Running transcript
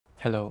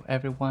Hello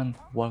everyone,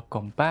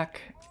 welcome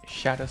back.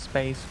 Shadow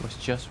Space was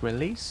just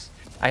released.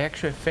 I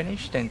actually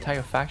finished the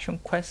entire faction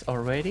quest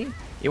already.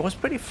 It was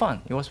pretty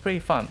fun.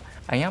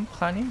 I am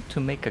planning to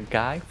make a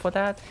guide for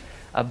that,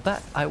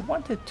 but I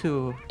wanted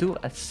to do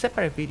a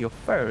separate video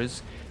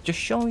first, just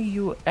showing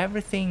you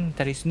everything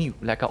that is new,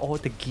 like all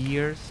the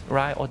gears,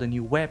 right? All the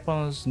new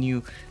weapons,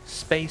 new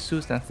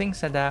spacesuits and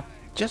things like that,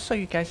 just so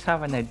you guys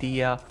have an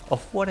idea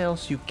of what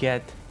else you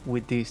get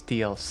with this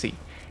DLC.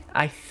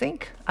 I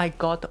think I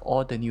got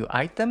all the new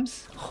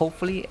items.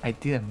 Hopefully I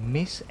didn't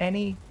miss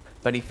any,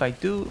 but if I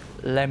do,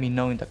 let me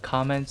know in the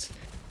comments.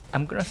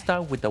 I'm gonna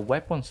start with the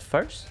weapons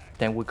first,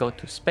 then we go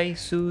to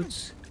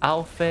spacesuits,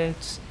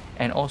 outfits,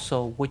 and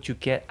also what you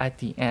get at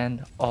the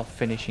end of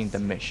finishing the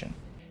mission.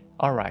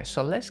 Alright,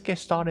 so let's get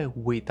started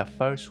with the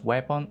first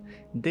weapon.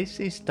 This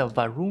is the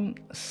Varun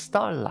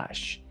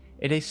Starlash.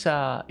 It is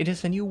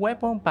a new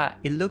weapon, but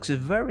it looks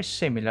very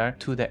similar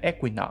to the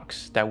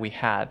Equinox that we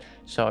had.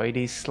 So it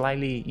is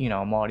slightly,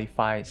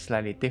 modified,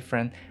 slightly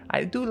different.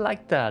 I do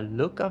like the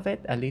look of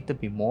it a little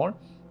bit more.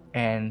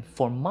 And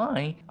for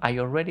mine, I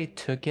already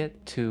took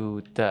it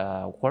to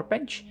the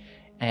workbench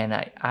and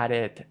I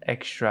added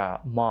extra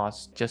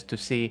mods just to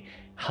see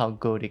how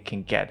good it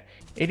can get.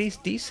 It is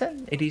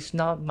decent. It is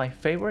not my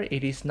favorite.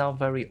 It is not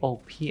very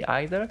OP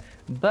either,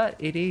 but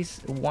it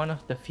is one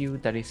of the few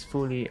that is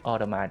fully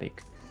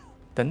automatic.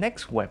 The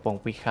next weapon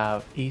we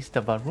have is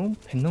the Varun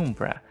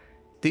Penumbra.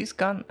 This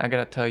gun, I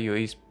gotta tell you,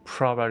 is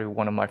probably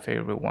one of my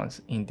favorite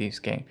ones in this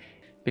game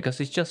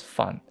because it's just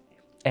fun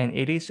and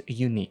it is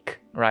unique,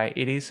 right?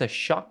 It is a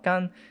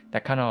shotgun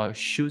that kind of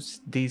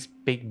shoots this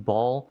big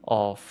ball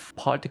of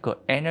particle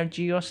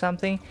energy or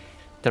something.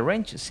 The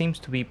range seems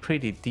to be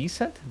pretty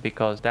decent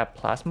because that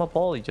plasma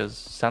ball, it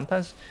just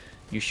sometimes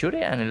you shoot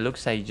it and it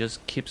looks like it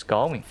just keeps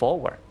going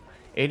forward.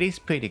 It is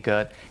pretty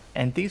good,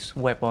 and this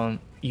weapon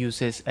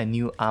uses a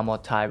new ammo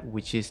type,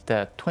 which is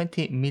the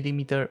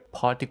 20mm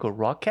particle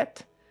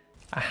rocket.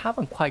 I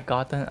haven't quite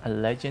gotten a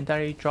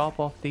legendary drop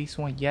of this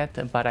one yet,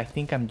 but I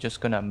think I'm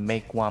just gonna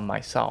make one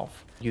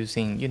myself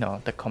using,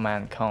 the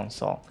command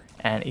console.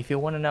 And if you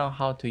want to know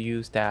how to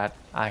use that,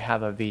 I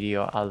have a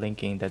video I'll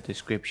link in the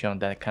description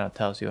that kind of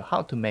tells you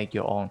how to make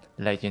your own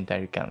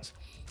legendary guns.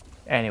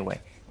 Anyway,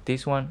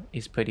 this one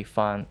is pretty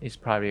fun. It's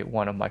probably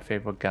one of my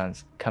favorite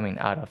guns coming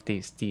out of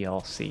this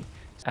DLC.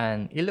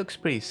 And it looks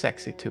pretty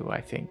sexy too,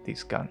 I think,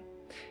 this gun.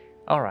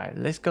 Alright,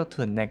 let's go to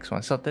the next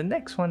one. So the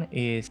next one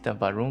is the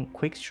Varun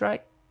Quick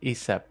Strike.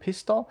 It's a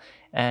pistol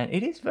and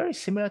it is very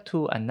similar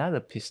to another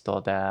pistol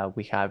that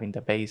we have in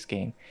the base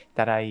game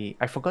that I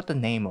forgot the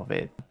name of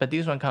it, but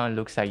this one kind of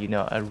looks like, a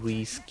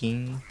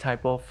reskin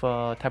type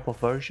of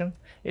version.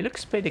 It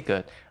looks pretty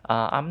good.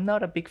 I'm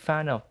not a big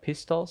fan of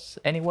pistols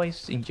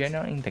anyways in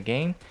general in the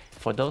game.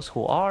 For those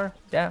who are,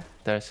 yeah,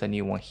 there's a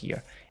new one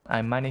here.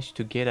 I managed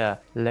to get a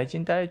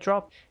legendary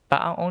drop,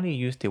 but I only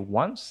used it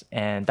once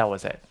and that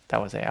was it.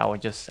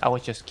 I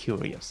was just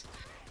curious.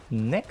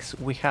 Next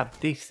we have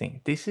this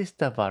thing. This is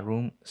the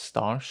Varun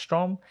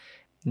Starstorm.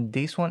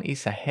 This one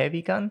is a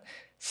heavy gun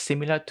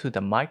similar to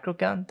the micro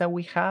gun that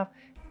we have,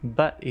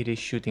 but it is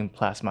shooting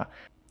plasma.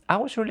 I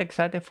was really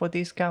excited for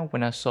this gun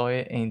when I saw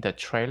it in the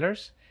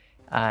trailers,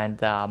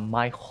 and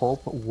my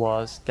hope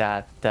was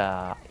that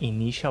the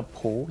initial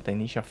pull, the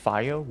initial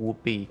fire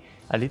would be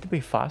a little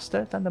bit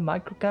faster than the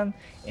micro gun,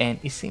 and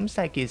it seems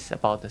like it's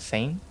about the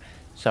same.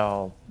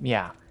 So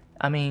yeah,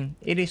 I mean,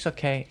 it is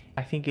okay.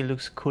 I think it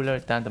looks cooler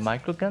than the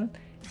micro gun.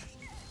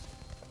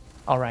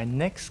 Alright,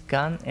 next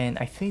gun, and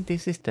I think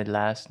this is the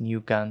last new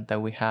gun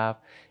that we have,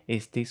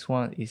 is this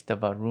one, is the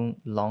Varun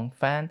Long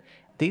Fan.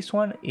 This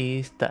one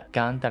is the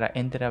gun that I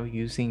ended up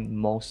using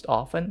most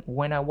often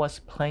when I was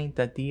playing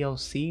the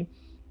DLC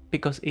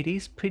because it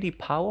is pretty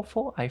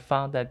powerful. I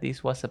found that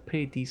this was a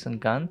pretty decent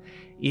gun.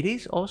 It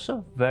is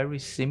also very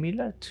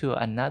similar to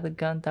another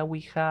gun that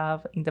we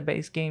have in the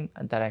base game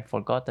that I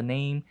forgot the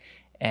name,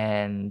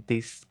 and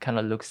this kind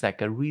of looks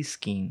like a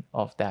reskin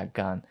of that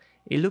gun.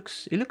 It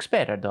looks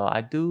better though.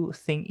 I do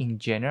think in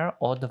general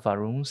all the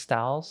Varun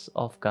styles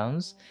of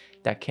guns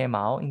that came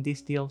out in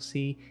this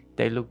DLC,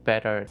 they look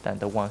better than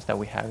the ones that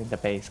we have in the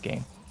base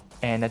game.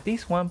 And at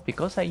this one,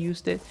 because I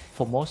used it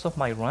for most of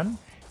my run,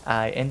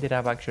 I ended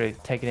up actually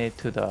taking it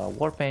to the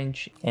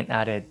workbench and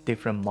added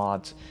different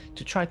mods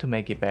to try to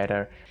make it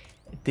better.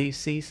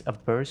 This is a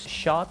burst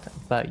shot,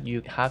 but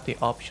you have the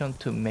option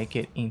to make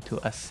it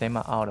into a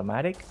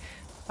semi-automatic.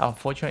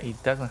 Unfortunately,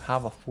 it doesn't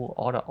have a full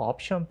auto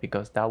option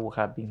because that would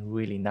have been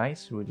really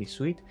nice, really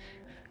sweet.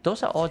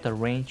 Those are all the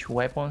range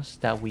weapons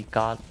that we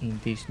got in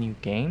this new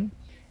game.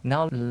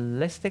 Now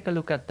let's take a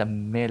look at the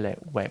melee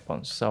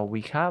weapons. So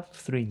we have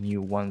 3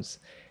 new ones.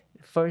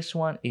 The first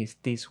one is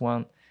this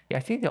one. I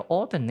think that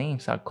all the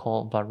names are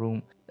called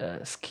Varun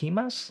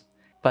schemas,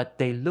 but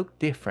they look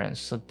different.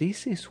 So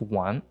this is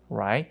one,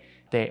 right?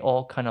 They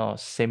all kind of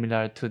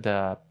similar to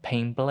the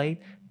pain blade,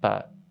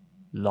 but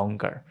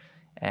longer.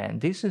 And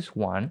this is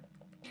one.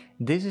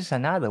 This is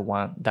another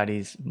one that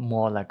is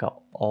more like a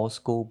old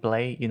school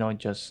blade,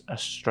 just a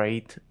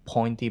straight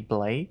pointy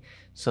blade.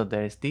 So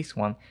there's this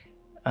one.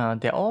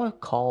 They're all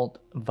called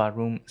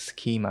Varum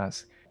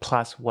schemas,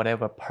 plus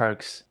whatever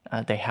perks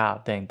they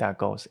have, then that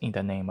goes in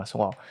the name as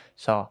well.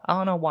 So I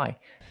don't know why.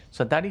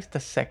 So that is the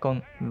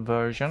second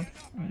version,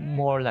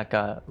 more like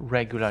a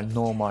regular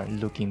normal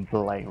looking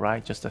blade,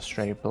 right? Just a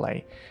straight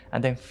blade.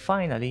 And then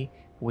finally,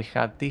 we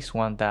have this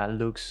one that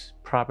looks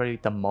probably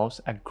the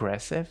most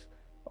aggressive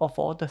of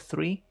all the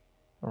three,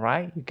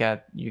 right?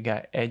 You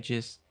got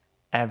edges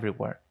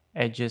everywhere,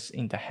 edges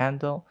in the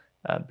handle,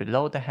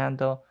 below the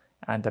handle,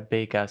 and the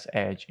big ass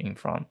edge in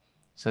front.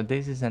 So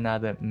this is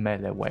another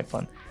melee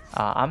weapon.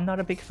 I'm not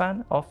a big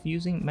fan of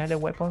using melee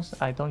weapons.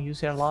 I don't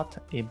use it a lot,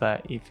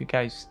 but if you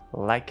guys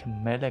like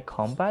melee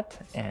combat,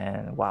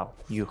 and wow,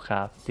 you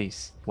have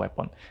this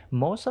weapon.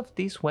 Most of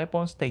these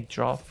weapons they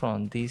drop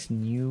from this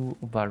new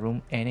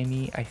Varum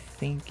enemy. I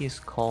think is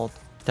called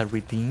the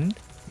Redeemed.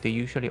 They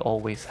usually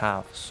always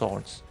have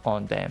swords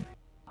on them.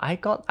 I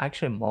got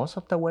actually most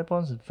of the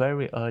weapons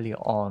very early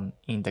on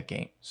in the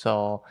game,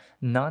 so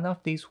none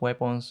of these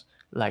weapons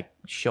like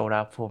showed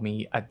up for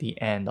me at the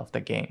end of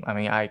the game. I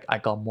mean, I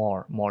got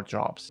more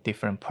drops,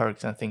 different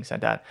perks and things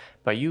like that,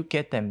 but you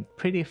get them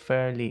pretty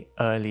fairly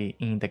early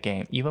in the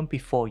game, even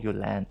before you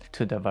land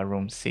to the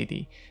Varum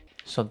city.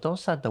 So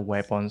those are the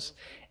weapons,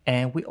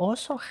 and we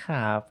also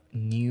have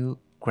new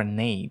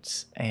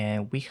grenades,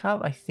 and we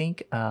have I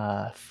think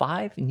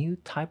 5 new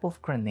type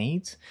of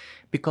grenades,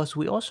 because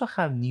we also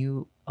have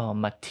new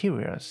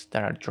materials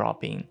that are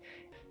dropping.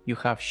 You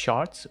have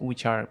shards,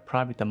 which are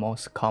probably the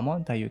most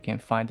common that you can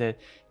find it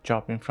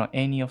dropping from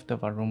any of the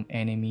Varum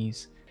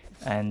enemies,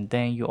 and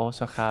then you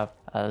also have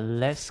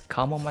less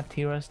common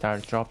materials that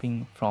are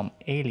dropping from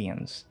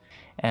aliens,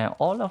 and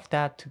all of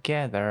that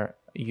together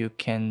you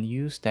can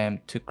use them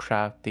to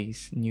craft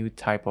these new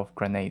type of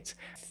grenades.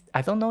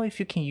 I don't know if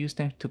you can use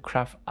them to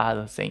craft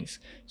other things.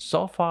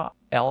 So far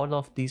all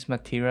of these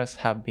materials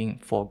have been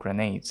for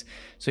grenades,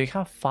 so you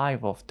have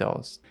 5 of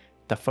those.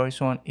 The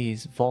first one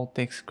is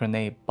Voltex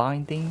Grenade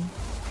Binding.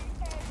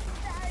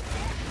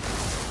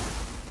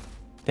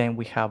 Then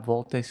we have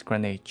Voltex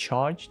Grenade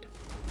Charged.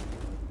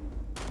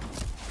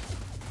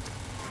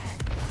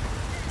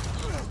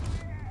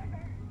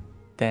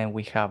 Then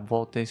we have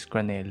Voltex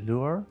Grenade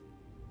Lure.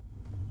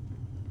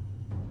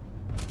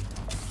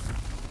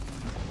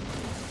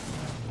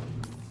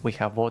 We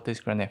have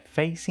Voltex Grenade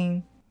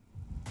Facing.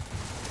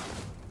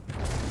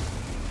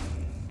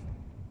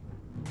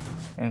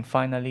 And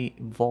finally,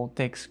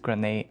 Voltex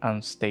Grenade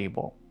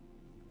Unstable.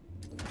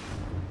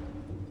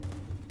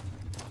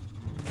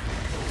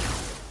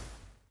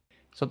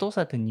 So those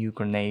are the new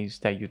grenades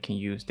that you can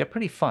use. They're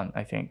pretty fun,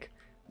 I think.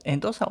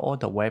 And those are all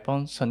the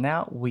weapons. So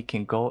now we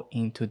can go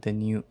into the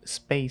new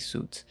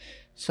spacesuits.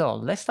 So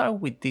let's start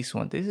with this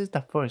one. This is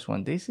the first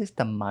one. This is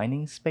the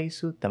mining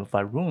spacesuit, the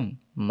Varum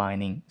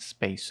mining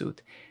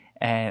spacesuit.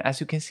 And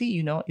as you can see,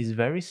 you know, it's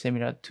very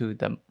similar to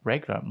the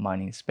regular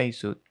mining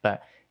spacesuit,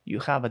 but you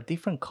have a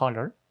different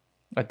color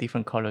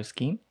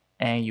scheme,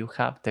 and you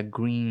have the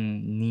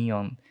green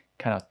neon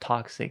kind of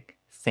toxic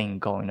thing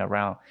going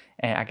around.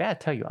 And I gotta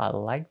tell you, I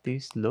like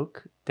this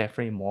look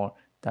definitely more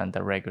than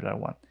the regular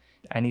one.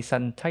 And it's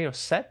an entire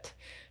set,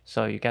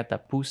 so you get the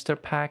booster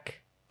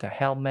pack, the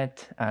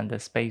helmet, and the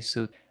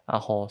spacesuit, a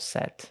whole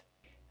set.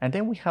 And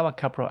then we have a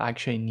couple of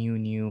actually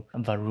new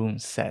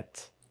Varum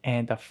sets.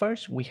 And the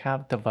first we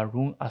have the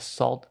Varum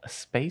Assault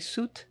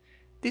Spacesuit.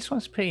 This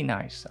one's pretty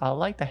nice. I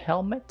like the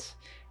helmet.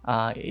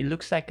 It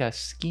looks like a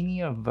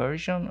skinnier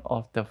version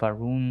of the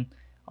Varum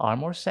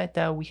armor set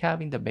that we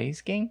have in the base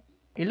game.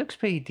 It looks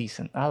pretty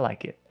decent. I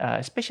like it,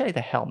 especially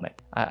the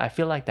helmet. I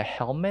feel like the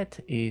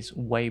helmet is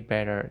way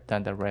better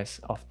than the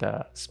rest of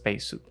the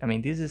spacesuit. I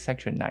mean, this is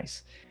actually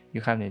nice.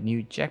 You have the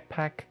new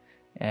jetpack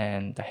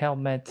and the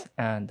helmet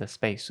and the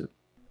spacesuit.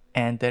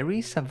 And there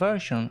is a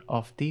version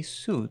of this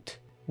suit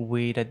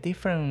with a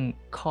different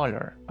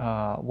color.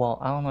 Well,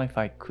 I don't know if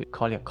I could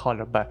call it a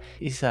color, but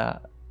it's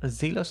a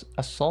Zealous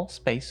Assault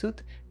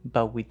spacesuit,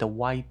 but with the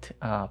white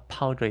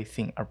powdery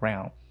thing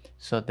around.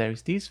 So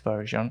there's this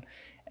version,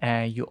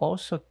 and you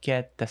also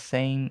get the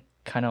same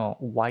kind of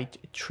white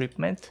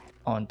treatment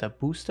on the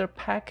booster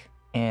pack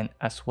and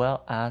as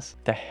well as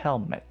the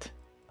helmet.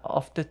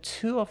 Of the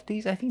two of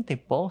these, I think they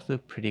both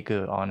look pretty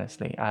good,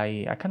 honestly.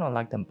 I kind of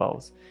like them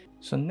both.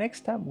 So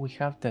next up we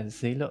have the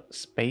Zelo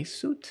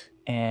spacesuit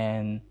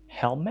and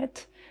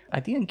helmet. I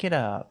didn't get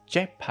a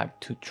jetpack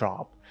to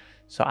drop,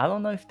 so I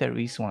don't know if there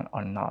is one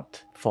or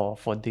not for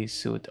this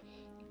suit.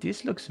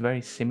 This looks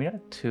very similar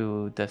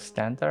to the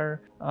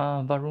standard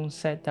Varum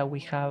set that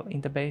we have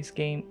in the base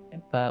game,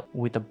 but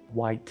with the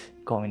white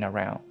going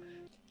around.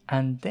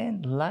 And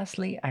then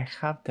lastly, I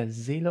have the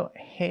Zelo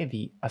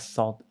Heavy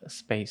Assault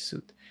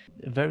Spacesuit.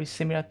 Very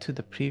similar to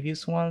the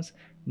previous ones,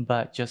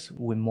 but just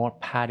with more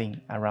padding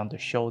around the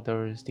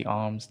shoulders, the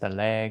arms, the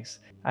legs.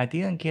 I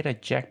didn't get a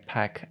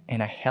jetpack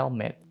and a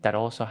helmet that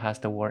also has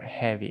the word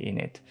heavy in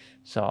it.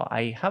 So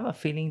I have a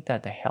feeling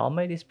that the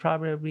helmet is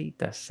probably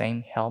the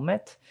same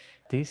helmet.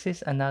 This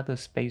is another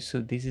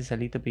spacesuit. This is a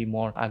little bit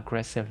more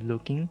aggressive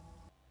looking.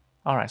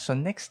 Alright, so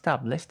next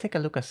up, let's take a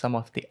look at some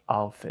of the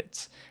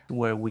outfits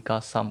where we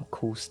got some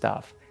cool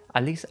stuff.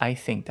 At least I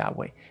think that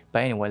way.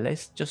 But anyway,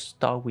 let's just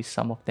start with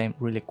some of them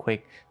really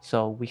quick.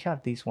 So we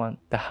have this one,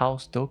 the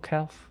House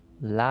Elf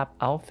lab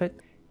outfit.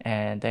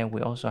 And then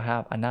we also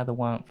have another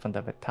one from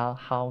the Vital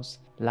House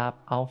lab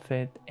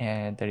outfit.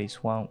 And there is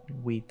one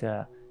with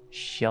the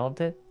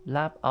shielded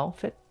lab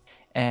outfit.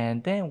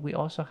 And then we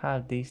also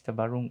have this, the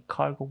Baroon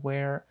cargo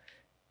wear.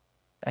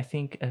 I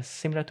think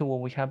similar to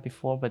what we had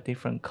before, but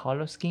different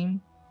color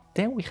scheme.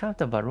 Then we have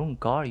the Baroon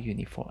guard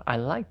uniform. I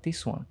like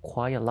this one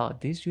quite a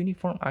lot. This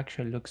uniform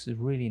actually looks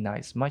really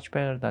nice, much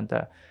better than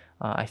the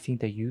I think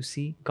the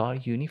UC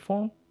guard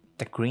uniform.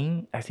 The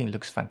green I think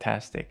looks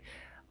fantastic.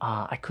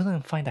 I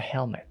couldn't find a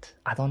helmet.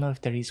 I don't know if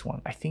there is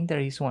one. I think there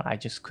is one, I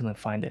just couldn't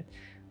find it.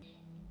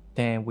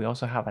 Then we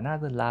also have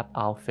another lab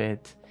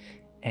outfit,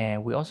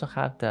 and we also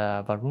have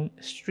the Baroon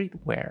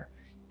streetwear.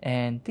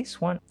 And this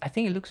one, I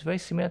think it looks very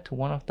similar to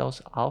one of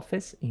those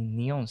outfits in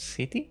Neon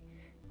City,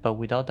 but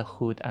without the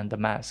hood and the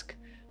mask.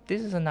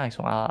 This is a nice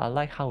one. I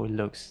like how it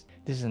looks.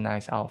 This is a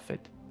nice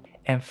outfit.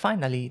 And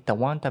finally, the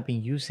one that I've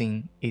been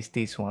using is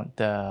this one,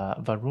 the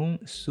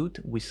Baroon suit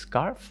with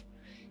scarf.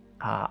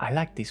 I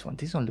like this one.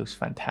 This one looks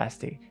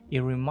fantastic. It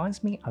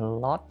reminds me a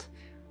lot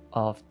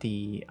of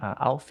the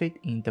outfit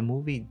in the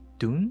movie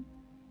Dune,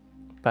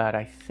 but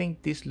I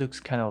think this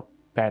looks kind of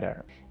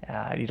better.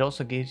 It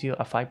also gives you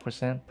a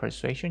 5%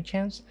 persuasion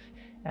chance.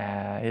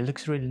 It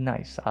looks really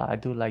nice. I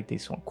do like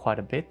this one quite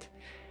a bit.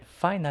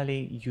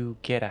 Finally, you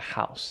get a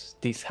house,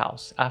 this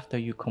house, after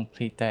you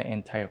complete the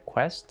entire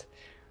quest.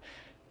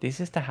 This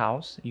is the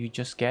house. You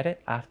just get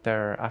it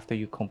after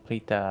you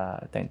complete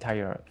the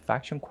entire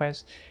faction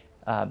quest.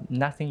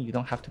 Nothing, you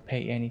don't have to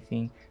pay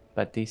anything,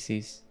 but this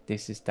is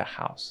the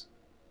house.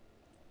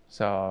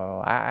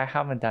 So I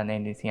haven't done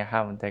anything, I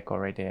haven't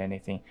decorated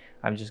anything.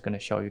 I'm just gonna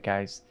show you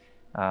guys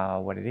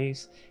what it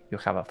is. You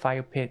have a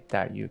fire pit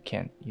that you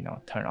can, you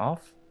know, turn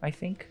off. I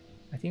think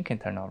you can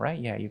turn off, right?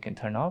 Yeah, you can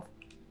turn off,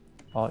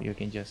 or you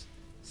can just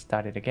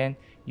start it again.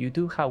 You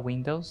do have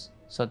windows,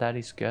 so that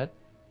is good,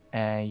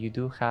 and you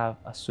do have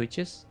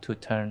switches to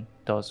turn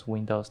those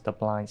windows, the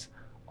blinds,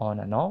 on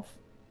and off.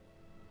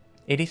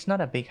 It is not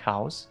a big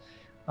house,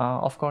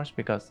 of course,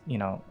 because, you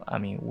know, I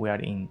mean, we are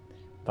in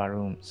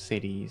Baroon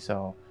City,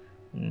 so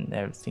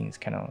everything's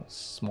kind of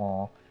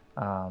small.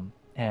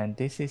 And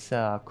this is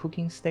a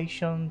cooking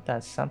station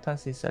that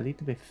sometimes is a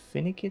little bit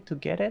finicky to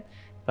get it,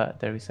 but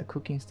there is a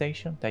cooking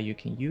station that you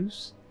can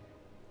use.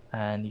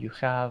 And you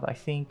have, I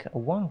think,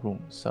 one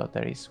room, so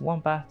there is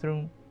one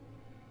bathroom,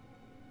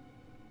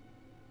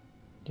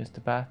 just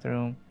the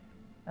bathroom,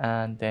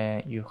 and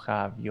then you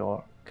have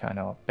your kind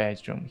of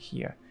bedroom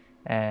here,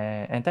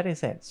 and that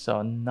is it.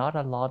 So not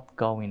a lot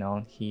going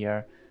on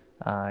here.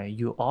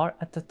 You are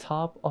at the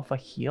top of a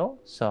hill,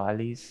 so at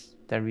least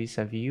there is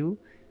a view,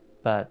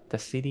 but the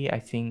city, I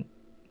think,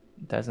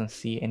 doesn't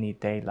see any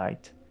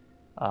daylight.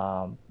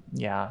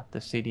 Yeah, the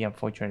city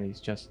unfortunately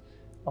is just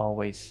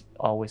always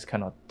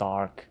kind of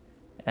dark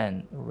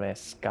and red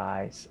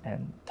skies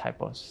and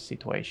type of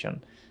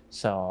situation.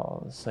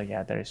 So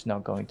yeah, there is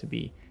not going to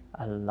be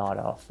a lot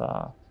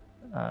of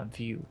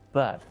view,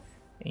 but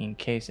in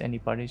case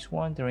anybody's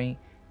wondering,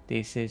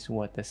 this is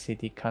what the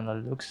city kind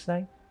of looks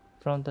like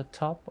from the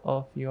top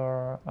of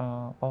your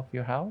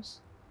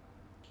house.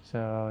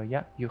 So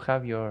yeah, you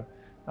have your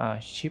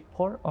ship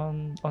port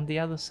on the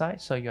other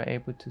side, so you're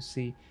able to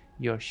see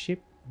your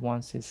ship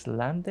once it's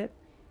landed.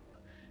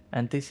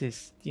 And this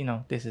is, you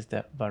know, this is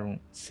the Baroon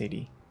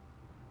city,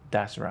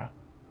 Dasra,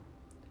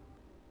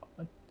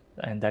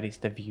 and that is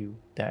the view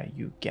that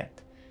you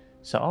get.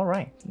 So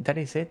alright, that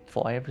is it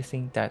for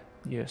everything that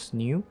is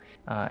new.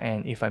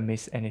 And if I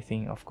missed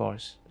anything, of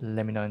course,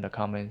 let me know in the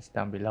comments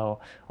down below.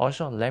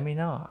 Also, let me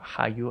know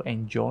how you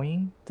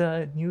enjoying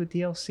the new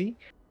DLC.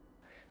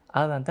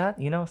 Other than that,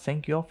 you know,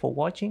 thank you all for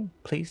watching.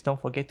 Please don't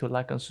forget to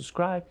like and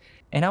subscribe.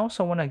 And I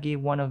also want to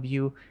give one of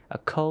you a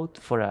code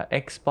for a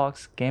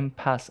Xbox Game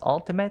Pass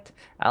Ultimate.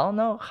 I don't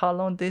know how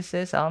long this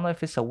is. I don't know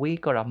if it's a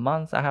week or a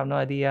month. I have no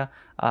idea.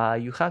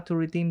 You have to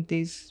redeem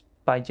this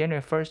by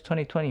January 1st,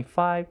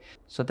 2025.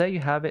 So there you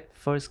have it.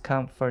 First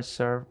come, first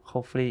serve.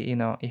 Hopefully, you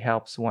know, it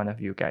helps one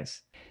of you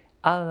guys.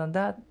 Other than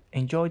that,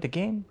 enjoy the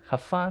game,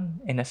 have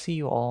fun, and I'll see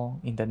you all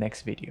in the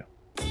next video.